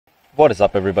What is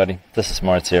up, everybody? This is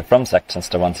Moritz here from Section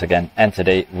Store once again, and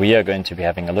today we are going to be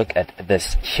having a look at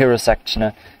this hero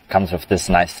section. Comes with this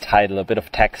nice title, a bit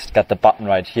of text, got the button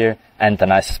right here, and the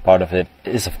nicest part of it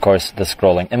is of course the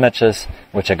scrolling images,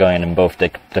 which are going in both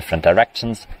different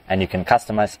directions, and you can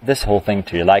customize this whole thing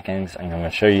to your likings. I'm going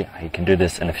to show you how you can do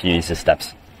this in a few easy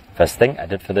steps. First thing I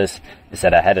did for this is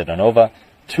that I headed on over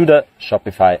to the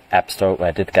Shopify app store, where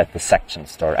I did get the Section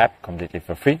Store app completely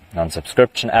for free,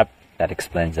 non-subscription app. That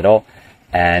explains it all.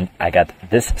 And I got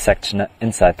this section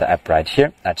inside the app right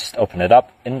here. I just open it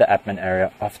up in the admin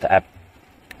area of the app,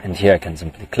 and here I can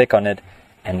simply click on it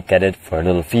and get it for a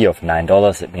little fee of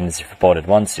 $9. It means if you bought it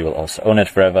once, you will also own it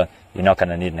forever. You're not going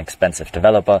to need an expensive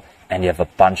developer, and you have a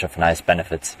bunch of nice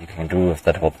benefits you can do with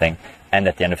that whole thing. And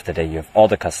at the end of the day, you have all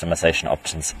the customization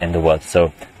options in the world.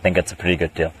 So I think it's a pretty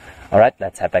good deal. All right,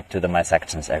 let's head back to the My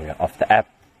Sections area of the app,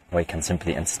 where you can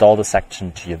simply install the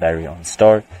section to your very own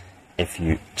store. If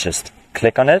you just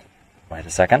click on it, wait a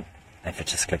second, if you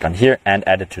just click on here and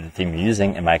add it to the theme you're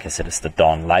using, in my case it is the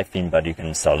Dawn Live theme, but you can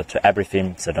install it to every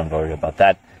theme, so don't worry about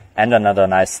that. And another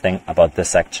nice thing about this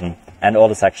section and all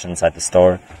the sections inside the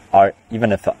store are,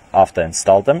 even if after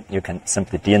install them, you can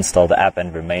simply deinstall the app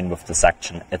and remain with the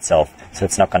section itself. So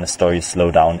it's not going to store you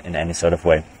slow down in any sort of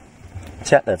way.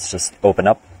 So yeah, let's just open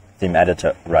up theme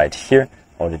editor right here.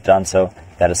 Already done so.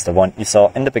 That is the one you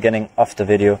saw in the beginning of the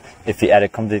video. If you add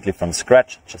it completely from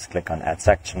scratch, just click on Add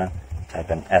Section,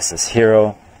 type in S is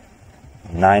Hero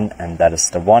 9, and that is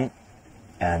the one.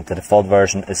 And the default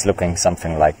version is looking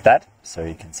something like that, so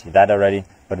you can see that already.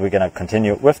 But we're going to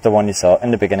continue with the one you saw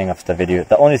in the beginning of the video.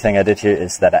 The only thing I did here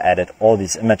is that I added all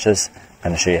these images.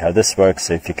 I'm going to show you how this works.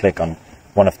 So if you click on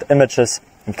one of the images,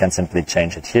 you can simply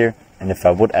change it here. And if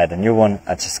I would add a new one,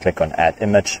 I just click on Add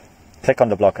Image, click on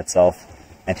the block itself,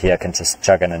 and here I can just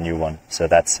chuck in a new one. So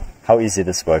that's how easy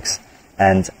this works.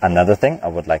 And another thing I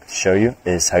would like to show you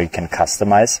is how you can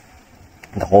customize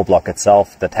the whole block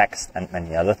itself, the text, and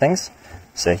many other things.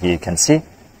 So here you can see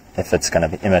if it's going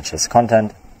to be images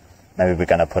content. Maybe we're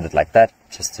going to put it like that,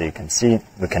 just so you can see.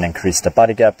 We can increase the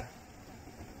body gap.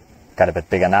 Got a bit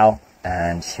bigger now.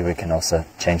 And here we can also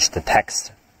change the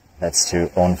text. That's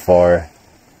to own for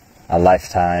a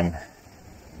lifetime.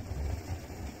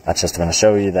 I just want to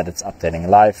show you that it's updating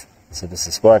live. So this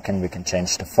is working. We can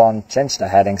change the font, change the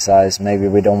heading size. Maybe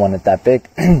we don't want it that big.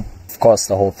 Of course,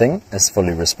 the whole thing is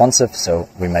fully responsive, so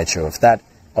we made sure of that.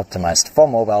 Optimized for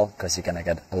mobile, because you're going to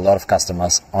get a lot of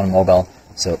customers on mobile.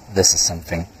 So this is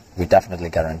something we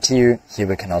definitely guarantee you. Here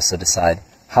we can also decide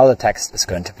how the text is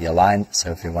going to be aligned.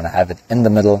 So if we want to have it in the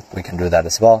middle, we can do that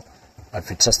as well. Or if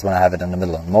we just want to have it in the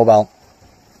middle on mobile,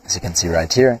 as you can see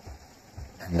right here.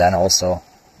 And then also,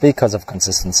 because of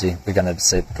consistency, we're going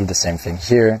to do the same thing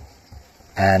here,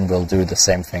 and we'll do the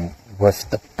same thing with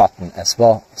the button as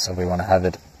well. So we want to have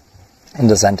it in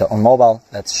the center on mobile.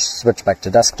 Let's switch back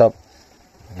to desktop.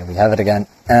 Here we have it again,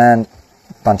 and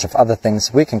a bunch of other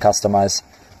things we can customize.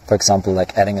 For example,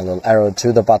 like adding a little arrow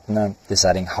to the button,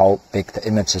 deciding how big the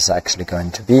image is actually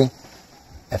going to be.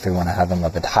 If we want to have them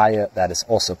a bit higher, that is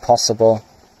also possible.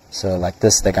 So like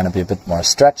this, they're going to be a bit more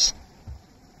stretched.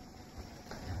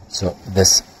 So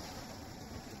this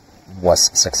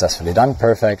was successfully done,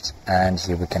 perfect. And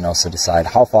here we can also decide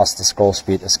how fast the scroll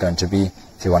speed is going to be.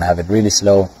 If you want to have it really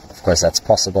slow, of course that's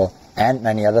possible, and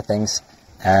many other things.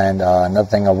 And another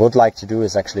thing I would like to do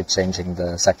is actually changing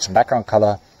the section background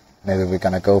color. Maybe we're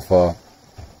going to go for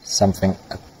something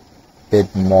a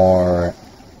bit more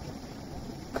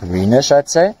greenish, I'd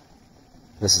say.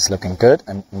 This is looking good.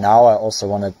 And now I also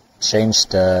want to change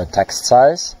the text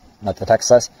size, not the text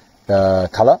size, the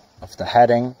color of the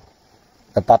heading,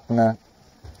 the button,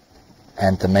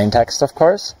 and the main text, of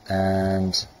course.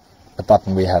 And the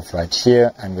button we have right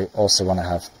here, and we also want to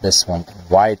have this one in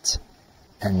white.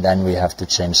 And then we have to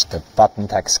change the button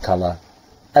text color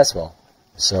as well.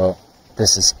 So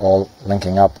this is all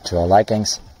linking up to our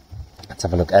likings. Let's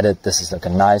have a look at it. This is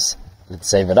looking nice. Let's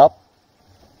save it up.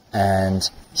 And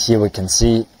here we can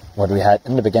see what we had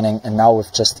in the beginning. And now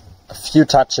with just a few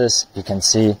touches, you can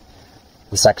see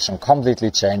the section completely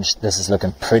changed. This is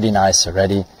looking pretty nice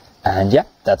already. And yeah,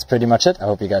 that's pretty much it. I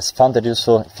hope you guys found it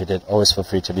useful. If you did, always feel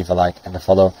free to leave a like and a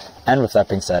follow. And with that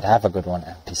being said, have a good one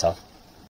and peace out.